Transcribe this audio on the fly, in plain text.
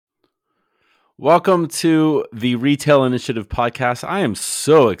Welcome to the Retail Initiative podcast. I am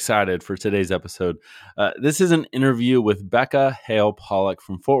so excited for today's episode. This is an interview with Becca Hale Pollock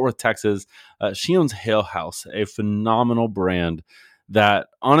from Fort Worth, Texas. She owns Hale House, a phenomenal brand that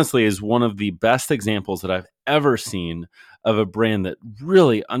honestly is one of the best examples that I've ever seen of a brand that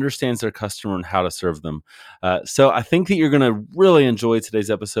really understands their customer and how to serve them. So I think that you're going to really enjoy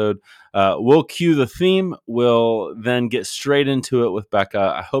today's episode. We'll cue the theme. We'll then get straight into it with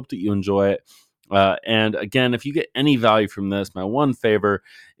Becca. I hope that you enjoy it. And again, if you get any value from this, my one favor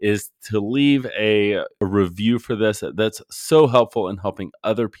is to leave a review for this. That's so helpful in helping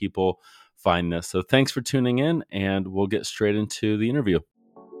other people find this. So thanks for tuning in, and we'll get straight into the interview.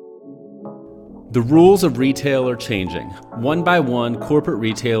 The rules of retail are changing. One by one, corporate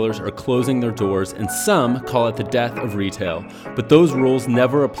retailers are closing their doors, and some call it the death of retail. But those rules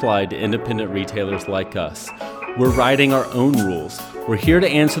never applied to independent retailers like us. We're writing our own rules. We're here to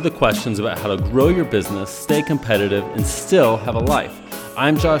answer the questions about how to grow your business, stay competitive, and still have a life.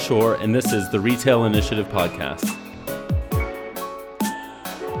 I'm Josh Orr, and this is the Retail Initiative Podcast.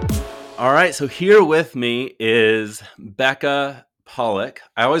 All right, so here with me is Becca Pollock.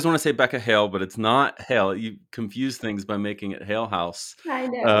 I always want to say Becca Hale, but it's not Hale. You confuse things by making it Hale House. I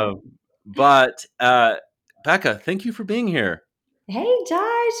know. But Becca, thank you for being here. Hey,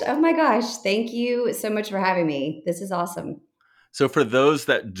 Josh. Oh my gosh. Thank you so much for having me. This is awesome. So for those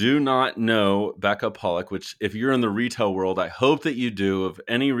that do not know Becca Pollock, which if you're in the retail world, I hope that you do, of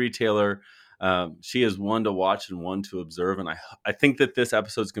any retailer, she is one to watch and one to observe. And I think that this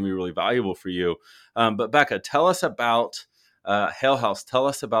episode is going to be really valuable for you. But Becca, tell us about Hale House. Tell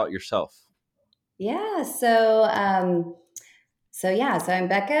us about yourself. Yeah. So I'm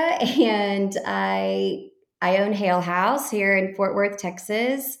Becca, and I own Hale House here in Fort Worth,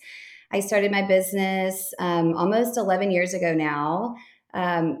 Texas. I started my business almost 11 years ago now.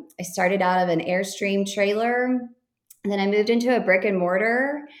 I started out of an Airstream trailer, and then I moved into a brick and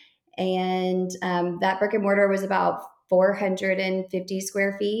mortar, and that brick and mortar was about 450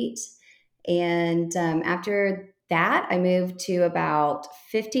 square feet. And after that, I moved to about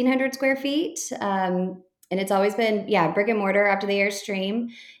 1,500 square feet. And it's always been, brick and mortar after the Airstream.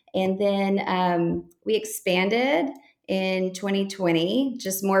 And then we expanded in 2020,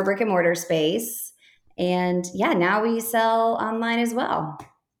 just more brick and mortar space. And now we sell online as well.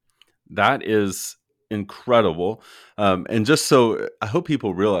 That is incredible. And just so I hope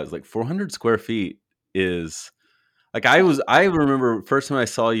people realize, like 400 square feet is like, I remember first time I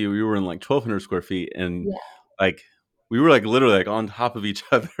saw you, you were in like 1,200 square feet, and Yeah. like we were like literally like on top of each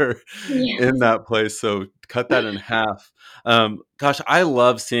other in Yes. that place. So cut that in half. Gosh, I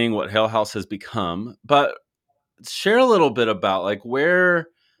love seeing what Hale House has become. But share a little bit about like where'd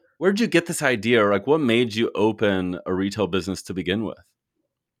you get this idea, or like what made you open a retail business to begin with?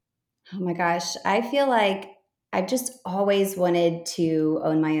 Oh my gosh. I feel like I've just always wanted to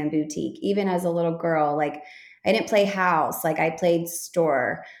own my own boutique, even as a little girl. Like, I didn't play house, like, I played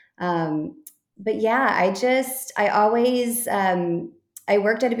store. But I always, I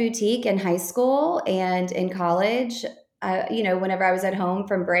worked at a boutique in high school and in college, whenever I was at home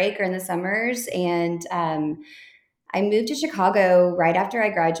from break or in the summers. And I moved to Chicago right after I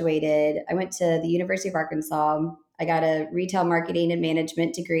graduated. I went to the University of Arkansas. I got a retail marketing and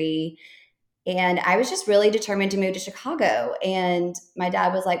management degree. And I was just really determined to move to Chicago. And my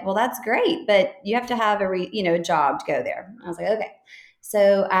dad was like, "Well, that's great, but you have to have a job to go there." I was like, "Okay."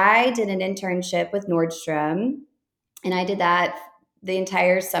 So I did an internship with Nordstrom, and I did that the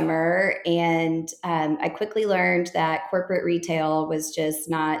entire summer. And I quickly learned that corporate retail was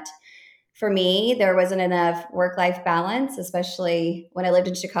just not for me. There wasn't enough work-life balance, especially when I lived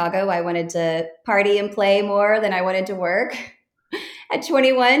in Chicago. I wanted to party and play more than I wanted to work. At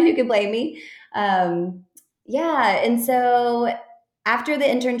 21, who could blame me? And so after the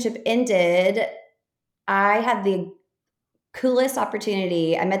internship ended, I had the coolest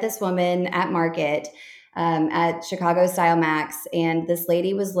opportunity. I met this woman at Market at Chicago Style Max, and this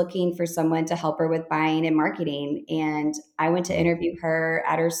lady was looking for someone to help her with buying and marketing. And I went to interview her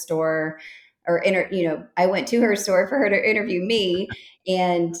at her store, I went to her store for her to interview me.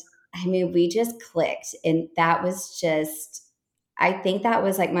 And I mean, we just clicked, and that was just. I think that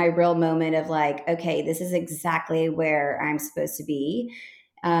was like my real moment of like, okay, this is exactly where I'm supposed to be.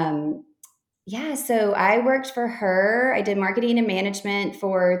 Um, so I worked for her. I did marketing and management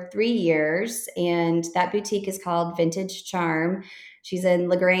for 3 years, and that boutique is called Vintage Charm. She's in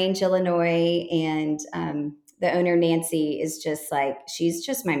LaGrange, Illinois, and the owner, Nancy, is just like, she's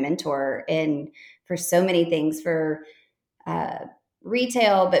just my mentor and for so many things, for uh,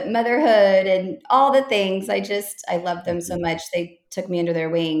 retail, but motherhood and all the things. I love them so much. They took me under their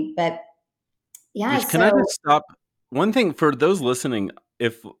wing. But Yeah. Just can I So, just stop? One thing for those listening,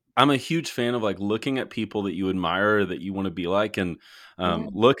 if I'm a huge fan of like looking at people that you admire, that you want to be like, and yeah,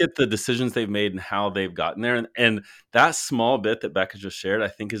 look at the decisions they've made and how they've gotten there. And that small bit that Becca just shared, I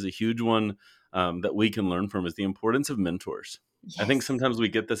think, is a huge one that we can learn from is the importance of mentors. I think yes, sometimes we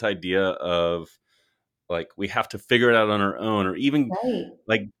get this idea of like we have to figure it out on our own, or even right,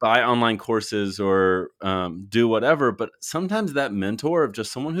 like buy online courses or do whatever. But sometimes that mentor of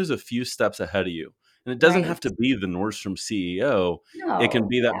just someone who's a few steps ahead of you, and it doesn't have right. to be the Nordstrom CEO. It can No,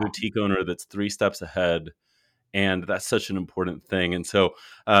 be that yeah, boutique owner that's three steps ahead, and that's such an important thing. And so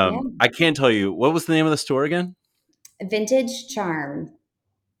yeah. I can't tell you what was the name of the store again. Vintage charm.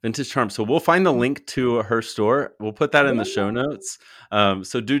 Vintage Charm. So we'll find the link to her store. We'll put that in the show Yeah, notes.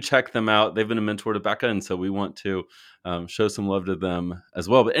 So do check them out. They've been a mentor to Becca, and so we want to show some love to them as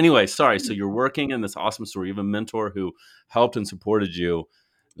well. But anyway, sorry. So you're working in this awesome store. You have a mentor who helped and supported you.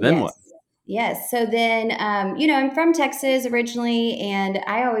 Then yes. what? Yes. So then, I'm from Texas originally, and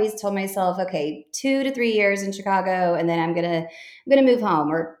I always told myself, okay, 2 to 3 years in Chicago, and then I'm gonna move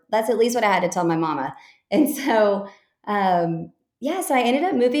home, or that's at least what I had to tell my mama. And so, yeah, so I ended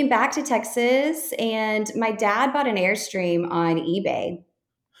up moving back to Texas, and my dad bought an Airstream on eBay,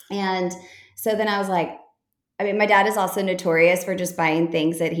 and so then I was like, I mean, my dad is also notorious for just buying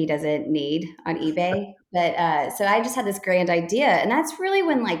things that he doesn't need on eBay. But so I just had this grand idea. And that's really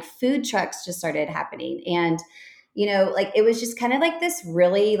when like food trucks just started happening. And, like it was just kind of like this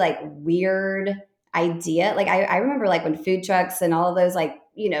really like weird idea. Like I remember like when food trucks and all of those like,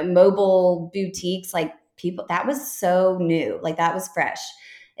 mobile boutiques, like people, that was so new. Like that was fresh.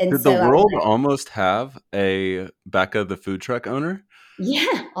 And Did the so I was world like, almost have a Becca the food truck owner?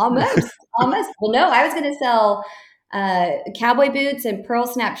 yeah, almost, almost. Well, no, I was going to sell cowboy boots and pearl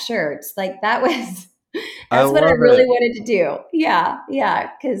snap shirts. Like that was I that's what I love really it. wanted to do. Yeah,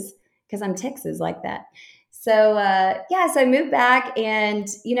 yeah, because I'm Texas like that. So yeah, so I moved back, and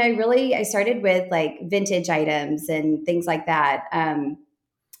really I started with like vintage items and things like that.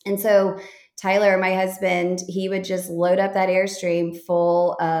 And so Tyler, my husband, he would just load up that Airstream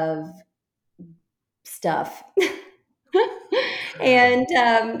full of stuff. And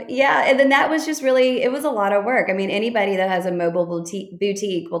yeah, and then that was just really, it was a lot of work. I mean, anybody that has a mobile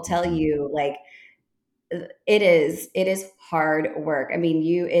boutique will tell Mhm. you like it is hard work. I mean,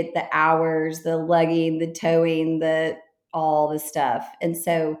 the hours, the lugging, the towing, the all the stuff. And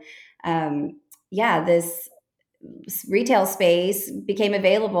so yeah, this retail space became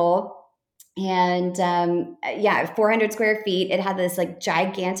available, and yeah, 400 square feet. It had this like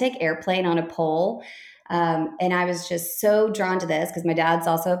gigantic airplane on a pole, and I was just so drawn to this because my dad's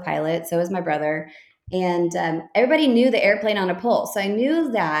also a pilot, so is my brother, and everybody knew the airplane on a pole. So I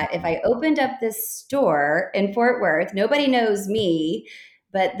knew that if I opened up this store in Fort Worth, nobody knows me,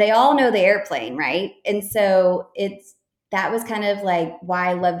 but they all know the airplane, right? And so that was kind of like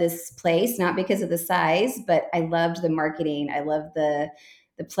why I love this place, not because of the size, but I loved the marketing. I loved the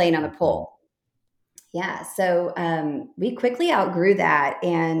plane on the Mhm. pole. Yeah, so we quickly outgrew that,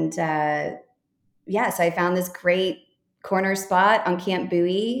 and yeah, so I found this great corner spot on Camp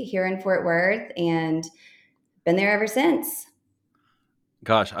Bowie here in Fort Worth, and been there ever since.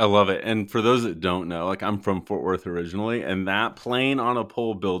 Gosh, I love it. And for those that don't know, like I'm from Fort Worth originally, and that plane on a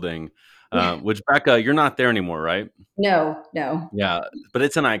pole building, Yeah, which Becca, you're not there anymore, right? no, no, Yeah, but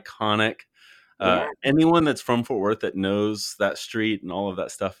it's an iconic. yeah, Anyone that's from Fort Worth that knows that street and all of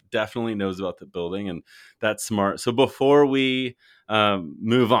that stuff definitely knows about the building, and that's smart. So before we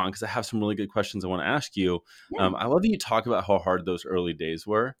move on, because I have some really good questions I want to ask you, yeah, I love that you talk about how hard those early days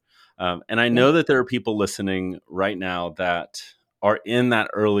were, and I yeah, know that there are people listening right now that are in that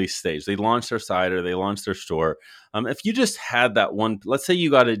early stage. They launched their site or they launched their store. If you just had that one, let's say you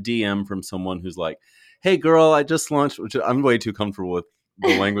got a DM from someone who's like, "Hey, girl, I just launched," which I'm way too comfortable with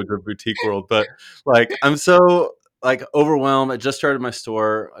the language of boutique world, but like I'm so like overwhelmed. I just started my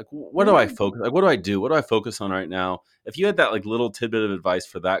store. Like, what do I yeah, focus? Like, what do I do? What do I focus on right now? If you had that like little tidbit of advice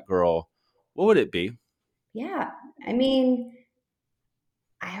for that girl, what would it be? yeah. I mean,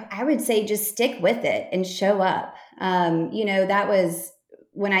 I would say just stick with it and show up. That was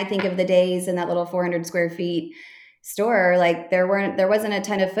when I think of the days in that little 400 square feet store, like there wasn't a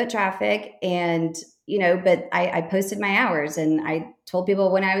ton of foot traffic, and, but I posted my hours and I told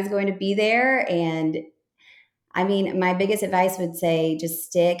people when I was going to be there. And I mean, my biggest advice would say just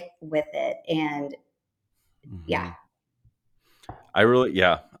stick with it. And yeah, Hmm. I really,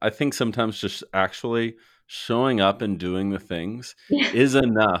 yeah, I think sometimes just actually showing up and doing the things yeah, is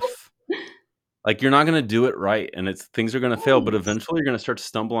enough. Like you're not going to do it right, and it's things are going to fail, but right. eventually you're going to start to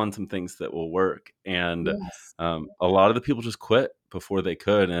stumble on some things that will work. And Yes. a lot of the people just quit before they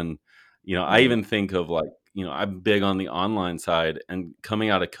could, and I Right. even think of like, I'm big on the online side, and coming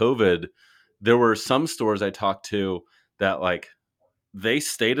out of COVID, there were some stores I talked to that like they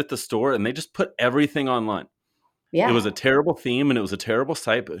stayed at the store and they just put everything online. It was Yeah. a terrible theme and it was a terrible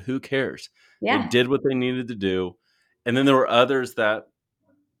site, but who cares? They Yeah. did what they needed to do. And then there were others that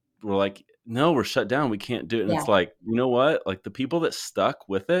were like, no, we're shut down. We can't do it. And Yeah. it's like, you know what? Like the people that stuck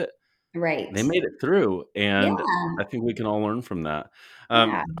with it, they Right. made it through. Yeah. And I think we can all learn from that.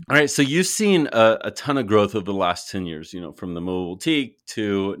 Yeah. All right. So you've seen a ton of growth over the last 10 years, from the mobile boutique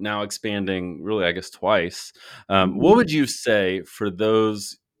to now expanding really, I guess, twice. What Mhm. would you say for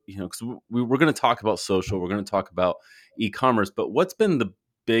those, because we're going to talk about social, we're going to talk about e-commerce, but what's been the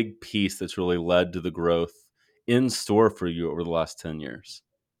big piece that's really led to the growth in store for you over the last 10 years?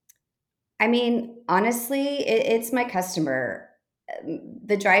 I mean, honestly, it's my customer.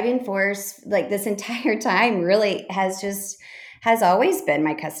 The driving force, like this entire time, really has always been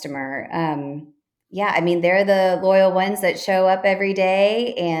my customer. Yeah, I mean, they're the loyal ones that show up every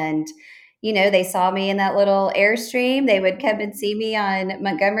day, and they saw me in that little Airstream. They would come and see me on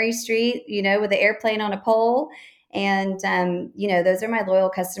Montgomery Street, with the airplane on a pole, and those are my loyal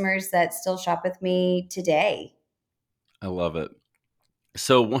customers that still shop with me today. I love it.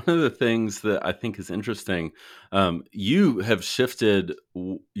 So one of the things that I think is interesting, you have shifted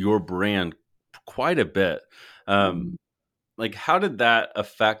your brand quite a bit. Um, Um, like, how did that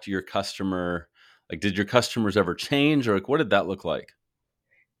affect your customer? Like, did your customers ever change, or like, what did that look like?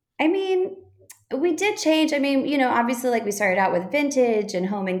 I mean, we did change. I mean, obviously, like we started out with vintage and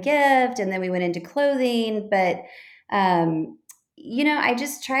home and gift, and then we went into clothing. But, um, I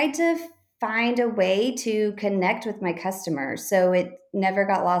just tried to find a way to connect with my customers so it never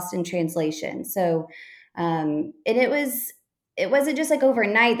got lost in translation. So, and it wasn't just like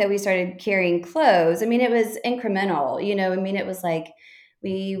overnight that we started carrying clothes. I mean, it was incremental. I mean, it was like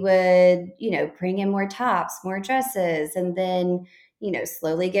we would, bring in more tops, more dresses, and then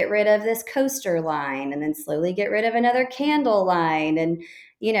slowly get rid of this coaster line and then slowly get rid of another candle line. And,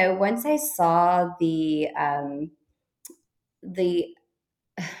 once I saw the,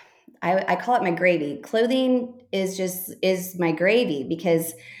 I call it my gravy. Clothing is my gravy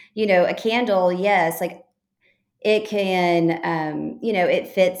because, a candle, yes, like it can, it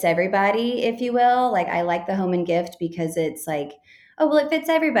fits everybody, if you will. Like I like the home and gift because it's like, oh, well, it fits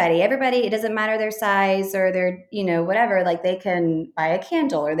everybody. Everybody, it doesn't matter their size or their, whatever. Like they can buy a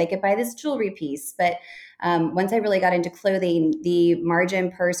candle or they could buy this jewelry piece. But once I really got into clothing, the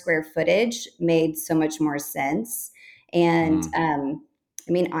margin per square footage made so much more sense. And Mm.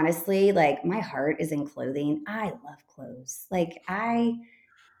 I mean, honestly, like my heart is in clothing. I love clothes.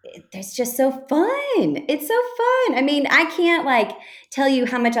 It's just so fun. It's so fun. I mean, I can't like tell you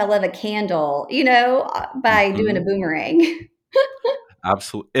how much I love a candle, by doing a Hmm. boomerang.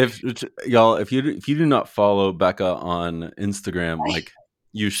 Absolutely. Y'all, if you do not follow Becca on Instagram, like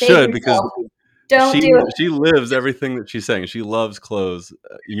you Save should, because yourself. Don't she do it. she lives everything that she's saying. She loves clothes.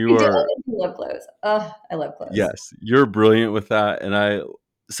 I You do are love clothes. Oh, I love clothes. Yes, you're brilliant with that.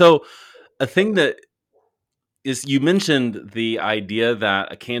 So a thing that is, you mentioned the idea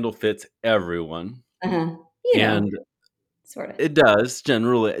that a candle fits everyone, Uh-huh. and Sort of. it does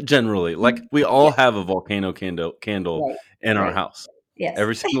generally. Like we all Yeah. have a volcano candle Right. in our Right. house, Yes.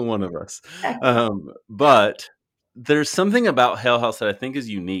 every single one of us. Exactly. But there's something about Hale House that I think is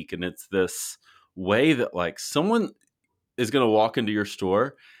unique, and it's this way that like someone is going to walk into your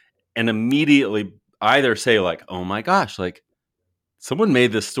store and immediately either say like, "Oh my gosh, like someone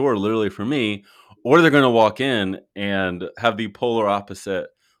made this store literally for me," or they're going to walk in and have the polar opposite,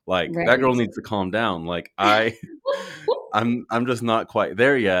 like, that girl Right. needs to calm down, like I'm just not quite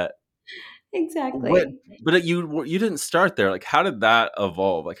there yet. What Exactly. But you didn't start there. Like, how did that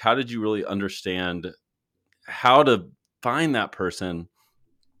evolve? Like, how did you really understand how to find that person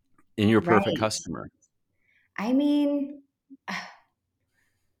in your perfect Right. customer? I mean,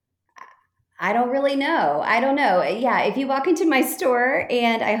 I don't really know. I don't know. Yeah, if you walk into my store,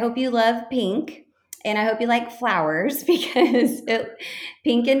 and I hope you love pink and I hope you like flowers because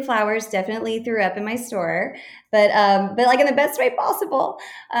pink and flowers definitely threw up in my store, but like in the best way possible.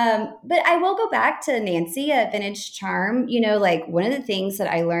 But I will go back to Nancy at Vintage Charm. Like one of the things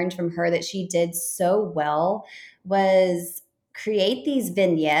that I learned from her that she did so well was create these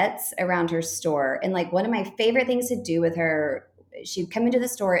vignettes around her store. And like one of my favorite things to do with her, she'd come into the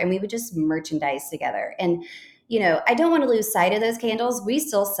store and we would just merchandise together. And I don't want to lose sight of those candles. We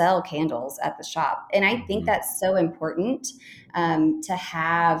still sell candles at the shop, and I think Mhm. that's so important, to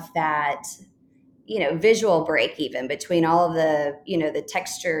have that visual break even between all of the the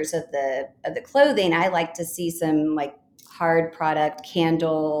textures of the clothing. I like to see some like card product,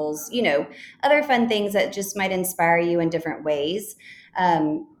 candles, other fun things that just might inspire you in different ways.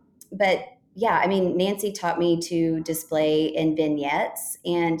 But yeah, I mean, Nancy taught me to display in vignettes,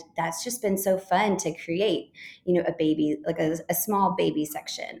 and that's just been so fun to create, a baby, like a small baby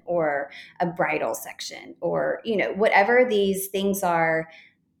section or a bridal section, or, whatever these things are,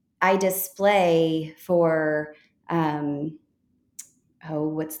 I display for,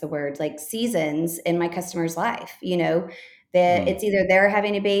 what's the word? Like seasons in my customer's life, that Mm. it's either they're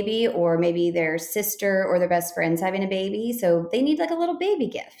having a baby or maybe their sister or their best friend's having a baby. So they need like a little baby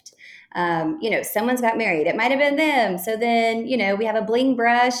gift. Someone's got married. It might have been them. So then, we have a bling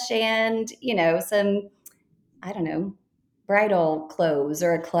brush and, some, I don't know, bridal clothes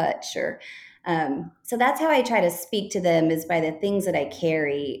or a clutch or, so that's how I try to speak to them, is by the things that I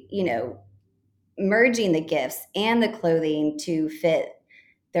carry, merging the gifts and the clothing to fit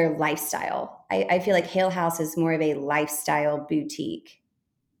their lifestyle. I feel like Hale House is more of a lifestyle boutique.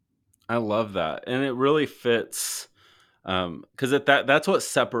 I love that. And it really fits because that's what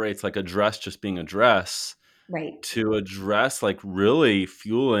separates like a dress just being a dress Right. to a dress like really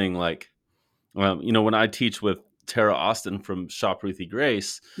fueling like when I teach with Tara Austin from Shop Ruthie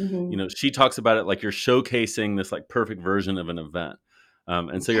Grace, Hmm. she talks about it like you're showcasing this like perfect version of an event.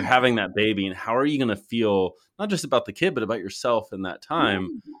 And so you're Yes. having that baby, and how are you going to feel not just about the kid, but about yourself in that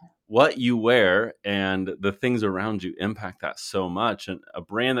time? Yeah. What you wear and the things around you impact that so much. And a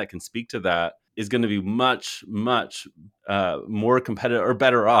brand that can speak to that is going to be much, much more competitive or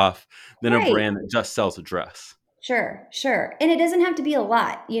better off than a Right. brand that just sells a dress. Sure, sure. And it doesn't have to be a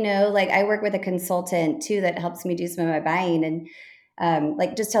lot, like I work with a consultant too that helps me do some of my buying, and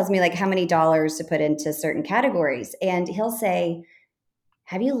like just tells me like how many dollars to put into certain categories. And he'll say,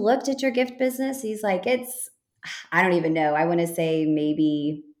 have you looked at your gift business? He's like, I don't even know. I want to say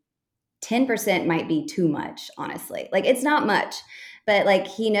maybe 10% might be too much, honestly. Like it's not much, but like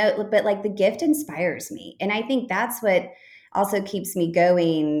but like the gift inspires me. And I think that's what also keeps me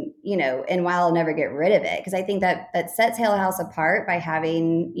going, and while I'll never get rid of it. Cause I think that sets Hale House apart by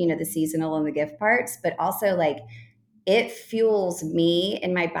having, the seasonal and the gift parts, but also like it fuels me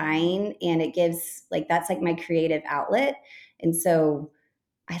in my buying, and it gives like, that's like my creative outlet. And so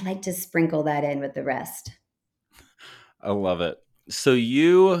I like to sprinkle that in with the rest. I love it. So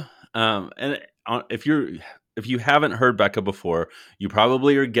you, and if you haven't heard Becca before, you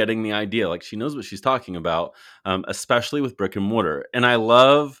probably are getting the idea. Like she knows what she's talking about, especially with brick and mortar. And I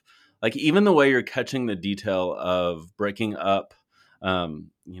love, like even the way you're catching the detail of breaking up,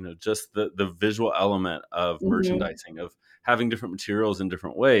 just the visual element of Hmm. merchandising, of having different materials in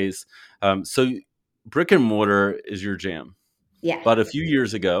different ways. So brick and mortar is your jam. Yeah. But a few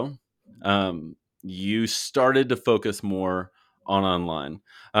years ago, you started to focus more on online.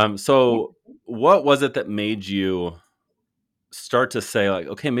 So what was it that made you start to say like,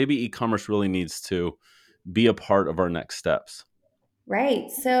 okay, maybe e-commerce really needs to be a part of our next steps? Right.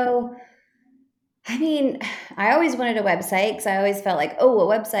 So, I mean, I always wanted a website because I always felt like, oh,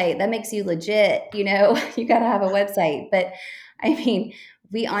 a website, that makes you legit, you got to have a website. But I mean,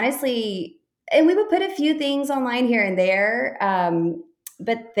 we honestly, and we would put a few things online here and there.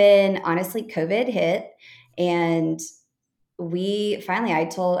 But then honestly, COVID hit, and I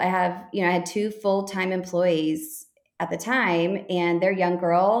had two full-time employees at the time, and they're young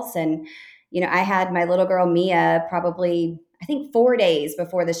girls. And, I had my little girl, Mia, probably, I think 4 days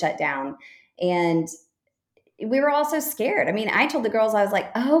before the shutdown. And we were all so scared. I mean, I told the girls, I was like,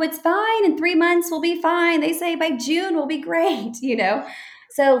 oh, it's fine. In 3 months, we'll be fine. They say by June, we'll be great,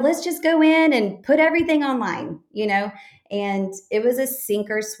 So let's just go in and put everything online. And it was a sink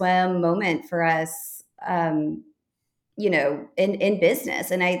or swim moment for us, in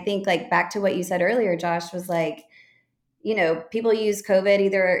business. And I think like back to what you said earlier, Josh, was like, people use COVID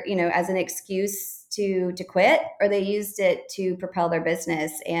either, as an excuse to quit, or they used it to propel their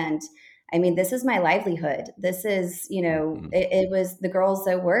business. And I mean, this is my livelihood. This is, Mhm. it was the girls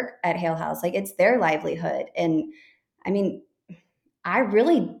that work at Hale House, like it's their livelihood. And I mean, I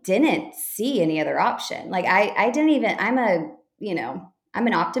really didn't see any other option. Like I didn't even, I'm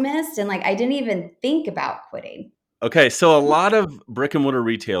an optimist, and like I didn't even think about quitting. Okay, so a lot of brick and mortar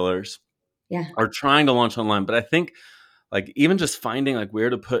retailers Yeah. are trying to launch online, but I think like even just finding like where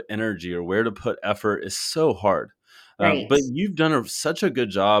to put energy or where to put effort is so hard. Right. But you've done such a good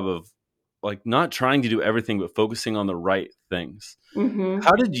job of like not trying to do everything, but focusing on the right things. How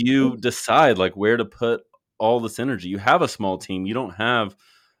Mm-hmm. did you decide like where to put all this energy? You have a small team. You don't have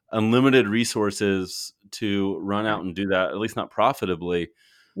unlimited resources to run out and do that, at least not profitably.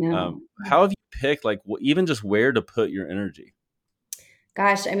 No. How have you picked like even just where to put your energy?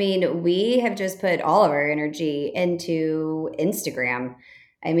 Gosh, I mean, we have just put all of our energy into Instagram.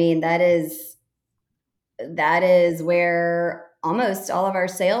 I mean, that is where almost all of our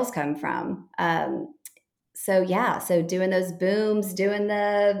sales come from. So yeah, so doing those booms, doing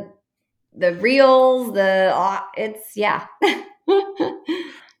the reels, it's yeah.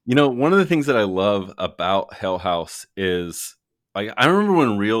 One of the things that I love about Hell House is, like, I remember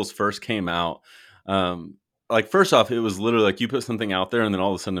when Reels first came out. Um, like, first off, it was literally like you put something out there, and then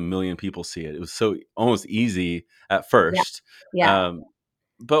all of a sudden, a million people see it. It was so almost easy at Yeah, first. yeah, Um,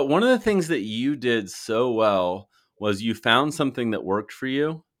 but one of the things that you did so well was you found something that worked for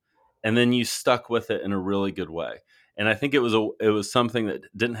you, and then you stuck with it in a really good way. And I think it was something that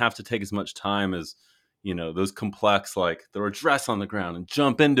didn't have to take as much time as those complex, like throw a dress on the ground and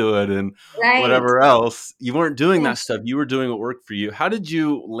jump into it and right. whatever else. You weren't doing Yeah. that stuff. You were doing what worked for you. How did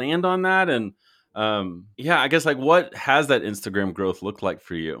you land on that? And yeah, I guess, like, what has that Instagram growth looked like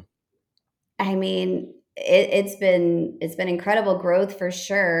for you? I mean, it's been incredible growth for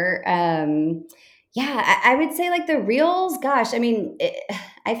sure. Yeah, I would say like the reels. Gosh, I mean,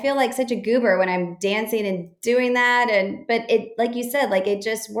 I feel like such a goober when I'm dancing and doing that, and but it, like you said, like it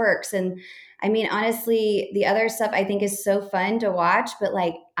just works. And I mean, honestly, the other stuff I think is so fun to watch, but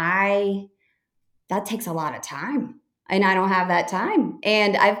like I that takes a lot of time. And I don't have that time.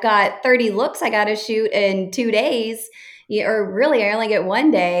 And I've got 30 looks I got to shoot in 2 days. Or really, I only get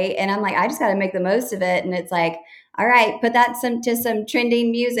one day. And I'm like, I just got to make the most of it. And it's like, all right, put that to some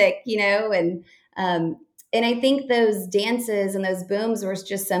trending music, um, and I think those dances and those booms were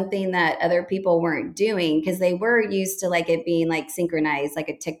just something that other people weren't doing because they were used to like it being like synchronized, like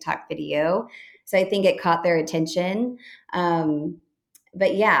a TikTok video. So I think it caught their attention.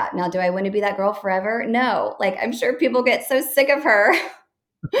 But yeah, now do I want to be that girl forever? No. Like I'm sure people get so sick of her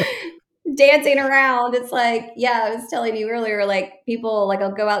dancing around. It's like, yeah, I was telling you earlier, like people like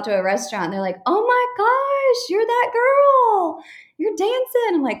I'll go out to a restaurant and they're like, "Oh my gosh, you're that girl. You're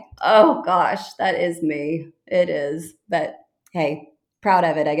dancing." I'm like, "Oh gosh, that is me. It is." But hey, proud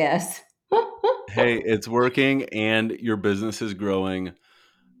of it, I guess. Hey, it's working and your business is growing,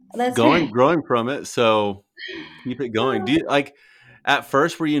 That's going right. growing from it. So keep it going. Do you, like, at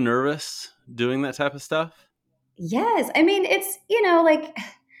first, were you nervous doing that type of stuff? Yes. I mean, it's, like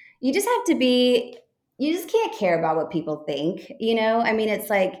you just have to be, you just can't care about what people think, I mean, it's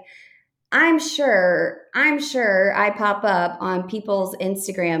like, I'm sure I pop up on people's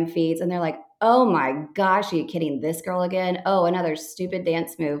Instagram feeds and they're like, oh my gosh, are you kidding? This girl again? Oh, another stupid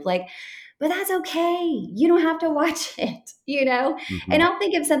dance move. Like, but that's okay. You don't have to watch it. And Mhm. I'll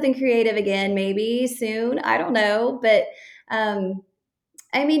think of something creative again, maybe soon. I don't know. But um,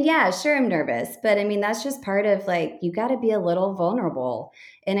 I mean, yeah, sure, I'm nervous, but I mean, that's just part of like, you got to be a little vulnerable.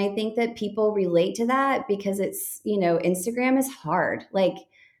 And I think that people relate to that because Instagram is hard. Like,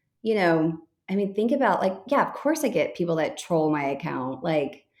 you know, I mean, think about like, yeah, of course I get people that troll my account.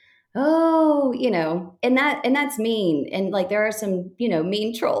 Like, oh, and that's mean. And like, there are some,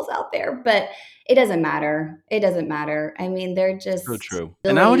 mean trolls out there, but it doesn't matter. It doesn't matter. I mean, they're So just true.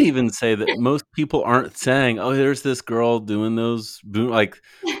 And I would silly. even say that most people aren't saying, "Oh, there's this girl doing those like,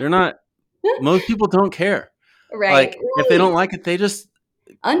 they're not, most people don't care. Right. Like, if they don't Right. like it, they just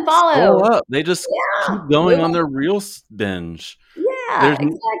scroll Unfollow. up. They just Yeah. keep going Move on on. their Reels binge. Yeah, There's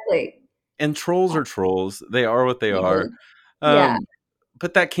exactly. and trolls are trolls. They are what they are. Absolutely. Yeah. Um,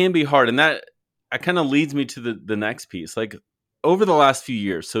 but that can be hard, and that kinda leads me to the next piece. Like, over the last few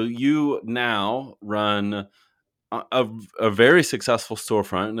years, so you now run a very successful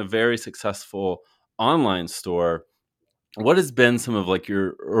storefront and a very successful online store. What has been some of, like,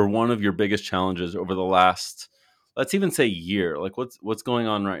 your, or one of your biggest challenges over the last, let's even say, year? Like, what's going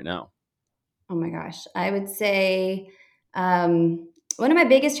on right now? Oh my gosh. I would say one of my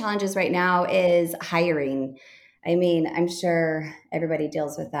biggest challenges right now is hiring. I mean, I'm sure everybody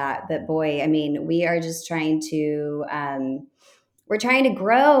deals with that, but boy, I mean, we are just trying to we're trying to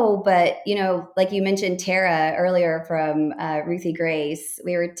grow, but like you mentioned Tara earlier from Ruthie Grace,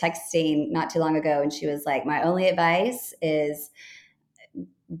 we were texting not too long ago, and she was like, "My only advice is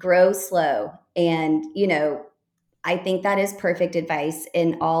grow slow." And I think that is perfect advice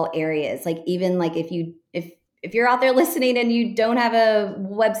in all areas. Like even like if you're out there listening and you don't have a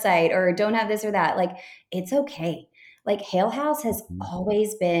website or don't have this or that, like it's okay. Like Hale House has Mhm.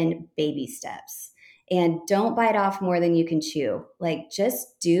 always been baby steps. And don't bite off more than you can chew. Like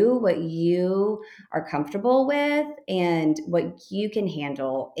just do what you are comfortable with and what you can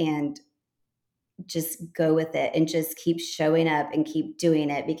handle and just go with it and just keep showing up and keep doing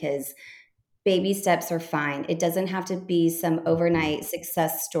it because baby steps are fine. It doesn't have to be some Mhm. overnight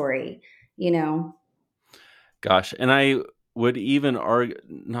success story, you know? Gosh, and would even argue,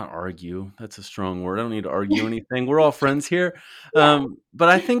 not argue, that's a strong word. I don't need to argue anything. We're all friends here. Yeah. But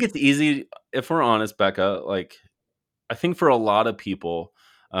I think it's easy, if we're honest, Becca, like, I think for a lot of people,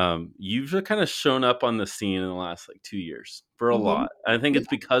 you've just kind of shown up on the scene in the last like 2 years for a Hmm. lot. I think Yeah. it's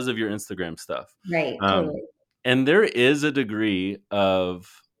because of your Instagram stuff. Right. Um, Totally. and there is a degree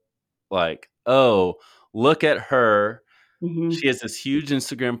of like, oh, look at her. She Hmm. has this huge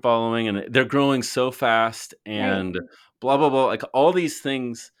Instagram following and they're growing so fast Right. and blah, blah, blah. Like all these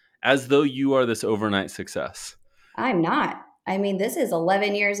things as though you are this overnight success. I'm not. I mean, this is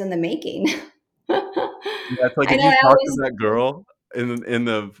 11 years in the making. Yeah, it's like I if know you I talk to always, that girl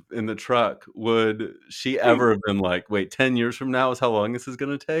in the truck, would she ever have been like, "Wait, 10 years from now is how long this is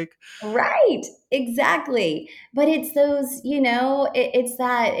gonna take?" right, exactly. But it's those, it's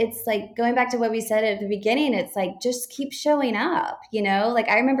that, it's like going back to what we said at the beginning, it's like just keep showing up, Like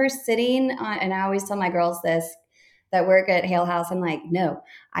I remember sitting on, and I always tell my girls this that work at Hale House, I'm like, no,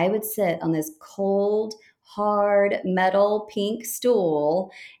 I would sit on this cold, hard metal pink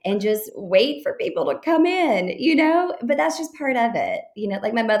stool and just wait for people to come in. But that's just part of it.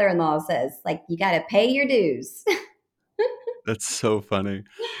 Like my mother-in-law says, like, you got to pay your dues. That's so funny.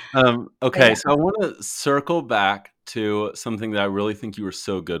 But Okay, yeah. so I wanna circle back to something that I really think you were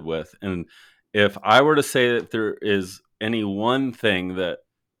so good with, and if I were to say that there is any one thing that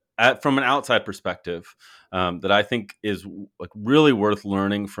from an outside perspective, that I think is like really worth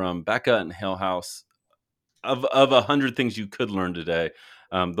learning from Becca and Hale House, of 100 things you could learn today,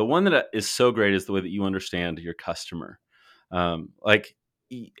 the one that is so great is the way that you understand your customer. Like,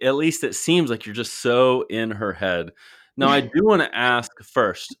 at least it seems like you're just so in her head. Now, I do want to ask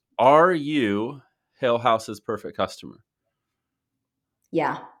first: are you Hale House's perfect customer?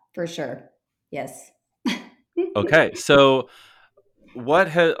 Yeah, for sure. Yes. Okay, so what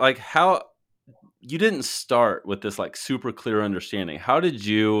has like how you didn't start with this like super clear understanding? How did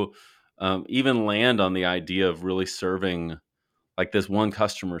you even land on the idea of really serving like this one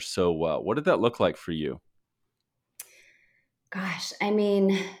customer so well? What did that look like for you? Gosh, I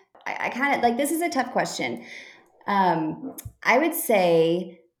mean, I kind of like this is a tough question. I would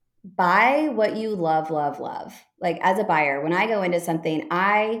say buy what you love, love, love. Like as a buyer, when I go into something,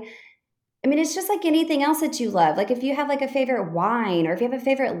 I mean, it's just like anything else that you love. Like if you have like a favorite wine or if you have a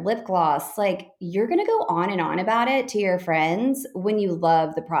favorite lip gloss, like you're going to go on and on about it to your friends when you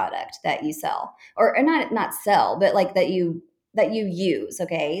love the product that you sell or not sell, but like that you use,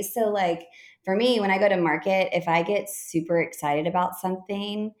 okay? So like for me, when I go to market, if I get super excited about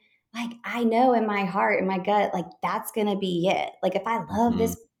something, like I know in my heart, in my gut, like that's going to be it. Like if I love Mhm.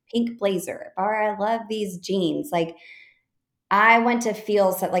 this pink blazer or I love these jeans, like I want to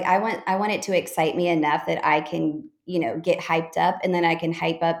feel so like I want it to excite me enough that I can, get hyped up and then I can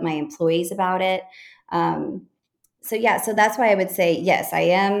hype up my employees about it. Um, so yeah, so that's why I would say yes, I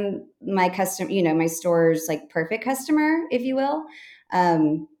am my customer, my store's like perfect customer, if you will.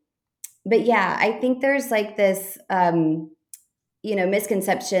 Um, but yeah, I think there's like this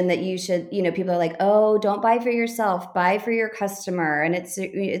misconception that you should, people are like, oh, don't buy for yourself, buy for your customer, and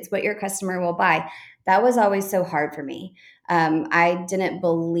it's what your customer will buy. That was always so hard for me. I didn't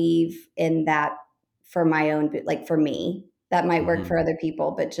believe in that for my own, like for me. That might work Mhm. for other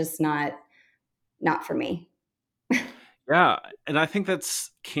people, but just not for me. Yeah, and I think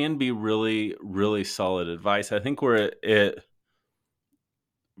that's can be really, really solid advice. I think where it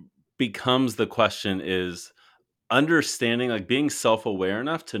becomes the question is understanding, like being self-aware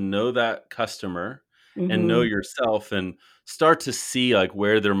enough to know that customer and know Hmm. yourself and start to see like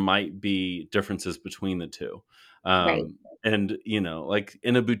where there might be differences between the two. Right. And like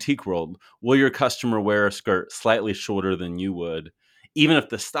in a boutique world, will your customer wear a skirt slightly shorter than you would? Even if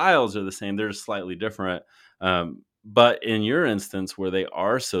the styles are the same, they're just slightly different. But in your instance, where they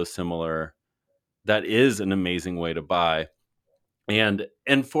are so similar, that is an amazing way to buy. And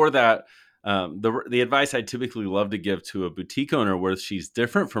for that, the advice I typically love to give to a boutique owner where she's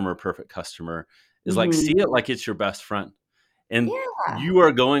different from her perfect customer is like Hmm. see it like it's your best friend, and Yeah. you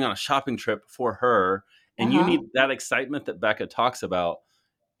are going on a shopping trip for her, and you Uh-huh. need that excitement that Becca talks about.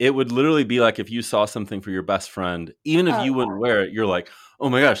 It would literally be like if you saw something for your best friend, even if Oh, you wouldn't wear it, you're like, oh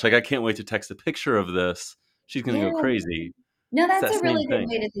my gosh, like I can't wait to text a picture of this. She's gonna yeah. go crazy. No, It's that's that a same really good thing.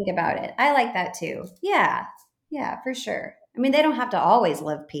 way to think about it. I like that too. Yeah. Yeah, for sure. I mean, they don't have to always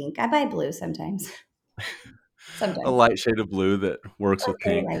love pink. I buy blue sometimes. A Sometimes. light shade of blue that works Like with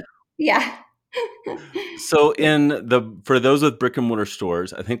very pink. light. Yeah. So in the for those with brick and mortar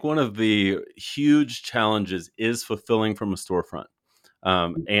stores, I think one of the huge challenges is fulfilling from a storefront.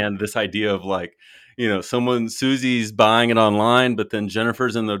 And this idea of like, someone Susie's buying it online, but then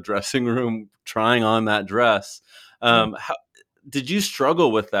Jennifer's in the dressing room trying on that dress. How did you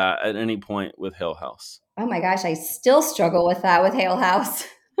struggle with that at any point with Hill House? Oh my gosh, I still struggle with that with Hale House.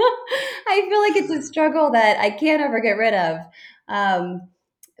 I feel like it's a struggle that I can't ever get rid of. Um,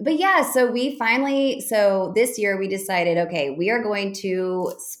 but yeah, so this year we decided, okay, we are going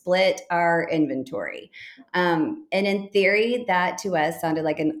to split our inventory. And in theory, that to us sounded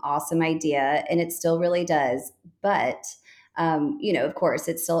like an awesome idea, and it still really does. But, of course,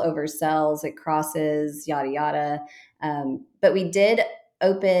 it still oversells, it crosses, yada, yada. But we did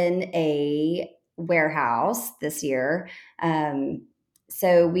open a warehouse this year.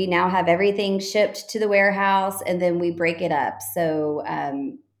 So we now have everything shipped to the warehouse and then we break it up. So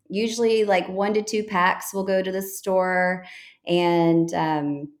usually like 1 to 2 packs will go to the store. And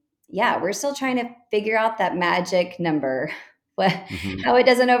yeah, we're still trying to figure out that magic number, Hmm. how it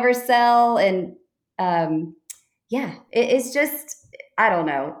doesn't oversell. And yeah, it's just, I don't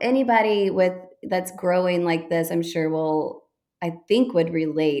know. Anybody with that's growing like this, I'm sure will, I think would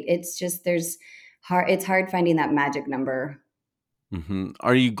relate. It's just it's hard finding that magic number. Hmm.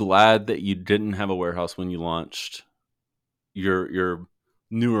 Are you glad that you didn't have a warehouse when you launched your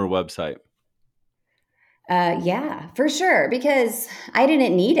newer website? Yeah, for sure. Because I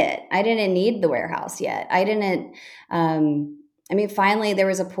didn't need it. I didn't need the warehouse yet. I didn't. I mean, finally, there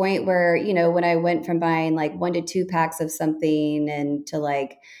was a point where when I went from buying like 1 to 2 packs of something and to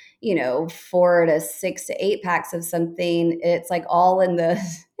like 4 to 6 to 8 packs of something. It's like all in the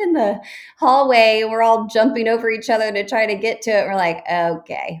in the hallway. We're all jumping over each other to try to get to it. We're like,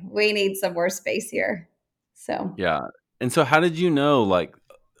 okay, we need some more space here. So. Yeah. And so how did you know, like,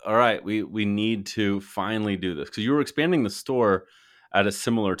 all right, we need to finally do this? Because you were expanding the store at a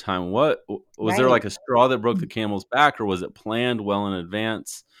similar time. What was there, Right. like a straw that broke the camel's back, or was it planned well in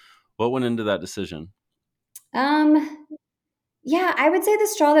advance? What went into that decision? Um, Yeah, I would say the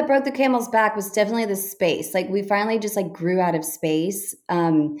straw that broke the camel's back was definitely the space. Like we finally just like grew out of space.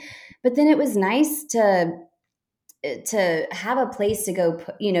 But then it was nice to have a place to go,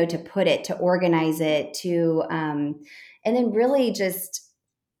 to put it, to organize it, and then really just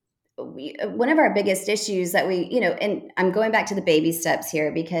one of our biggest issues that and I'm going back to the baby steps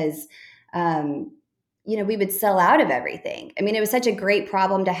here because, um, we would sell out of everything. I mean, it was such a great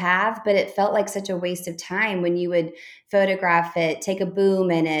problem to have, but it felt like such a waste of time when you would photograph it, take a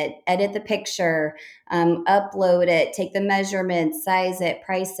boom in it, edit the picture, upload it, take the measurements, size it,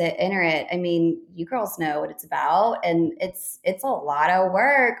 price it, enter it. I mean, you girls know what it's about, and it's a lot of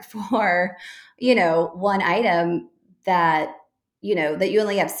work for, one item that that you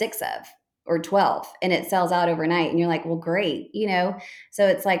only have 6 of or 12 and it sells out overnight and you're like, well, great. So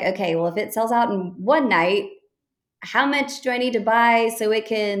it's like, okay, well, if it sells out in one night, how much do I need to buy so it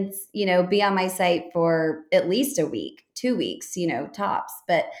can be on my site for at least a week, 2 weeks, tops.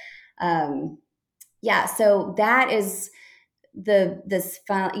 But yeah, so that is this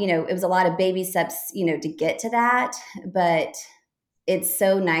fun, it was a lot of baby steps to get to that. But it's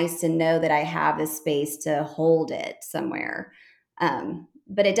so nice to know that I have the space to hold it somewhere.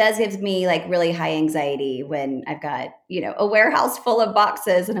 But it does give me like really high anxiety when I've got, a warehouse full of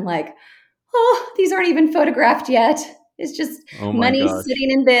boxes and I'm like, oh, these aren't even photographed yet. It's just Oh my money gosh.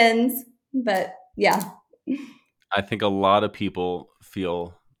 sitting in bins. But yeah. I think a lot of people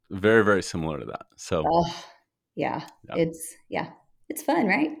feel very, very similar to that. So, Oh, yeah. yeah. It's fun,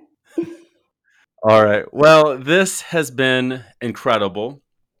 right? All right. Well, this has been incredible.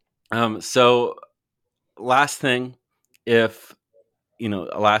 So last thing, if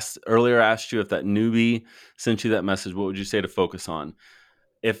last earlier I asked you if that newbie sent you that message, what would you say to focus on?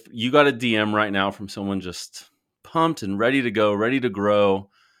 If you got a DM right now from someone just pumped and ready to go, ready to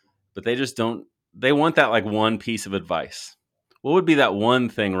grow, but they just don't, they want that like one piece of advice. What would be that one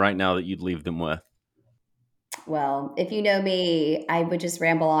thing right now that you'd leave them with? Well, if you know me, I would just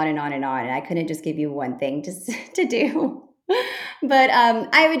ramble on and on and on, and I couldn't just give you one thing to do. But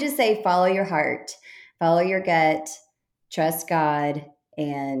I would just say follow your heart, follow your gut, trust God,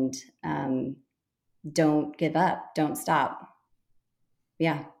 and don't give up, don't stop.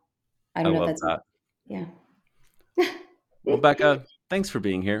 Yeah, I I don't know if love that's that. yeah. Well, Becca, thanks for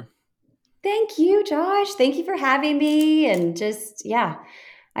being here. Thank you, Josh. Thank you for having me, and just yeah,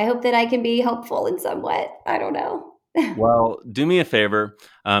 I hope that I can be helpful in some way. I don't know. Well, do me a favor.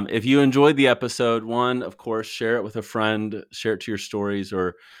 If you enjoyed the episode, one, of course, share it with a friend, share it to your stories,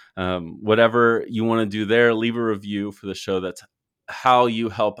 or whatever you want to do there. Leave a review for the show. That's how you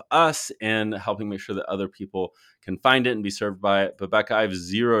help us and helping make sure that other people can find it and be served by it. But Becca, I have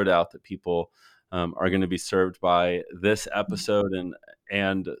zero doubt that people are going to be served by this episode,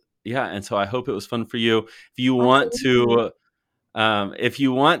 and yeah, and so I hope it was fun for you. If you want Absolutely. to if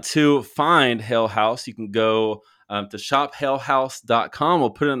you want to find Hale House, you can go to shophalehouse.com.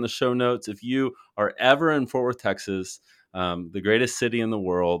 We'll put it in the show notes. If you are ever in Fort Worth, Texas, the greatest city in the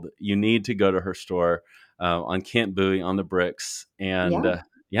world, you need to go to her store on Kent Bowie on the bricks. And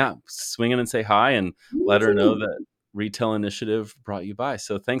Yeah. swing in and say hi and let her know that Retail Initiative brought you by.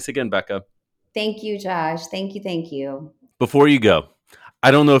 So thanks again, Becca. Thank you, Josh. Thank you. Thank you. Before you go,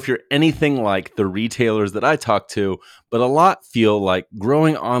 I don't know if you're anything like the retailers that I talk to, but a lot feel like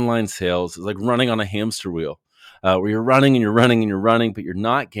growing online sales is like running on a hamster wheel, where you're running and you're running and you're running, but you're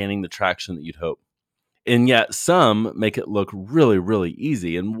not gaining the traction that you'd hope. And yet some make it look really, really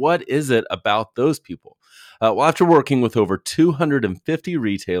easy. And what is it about those people? Well, after working with over 250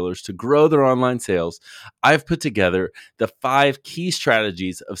 retailers to grow their online sales, I've put together the 5 key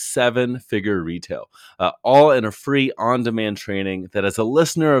strategies of 7-figure retail, all in a free on-demand training that as a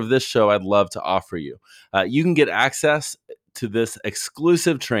listener of this show, I'd love to offer you. You can get access to this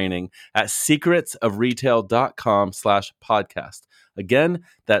exclusive training at secretsofretail.com/podcast. Again,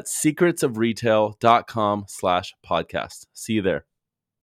 that's secretsofretail.com/podcast. See you there.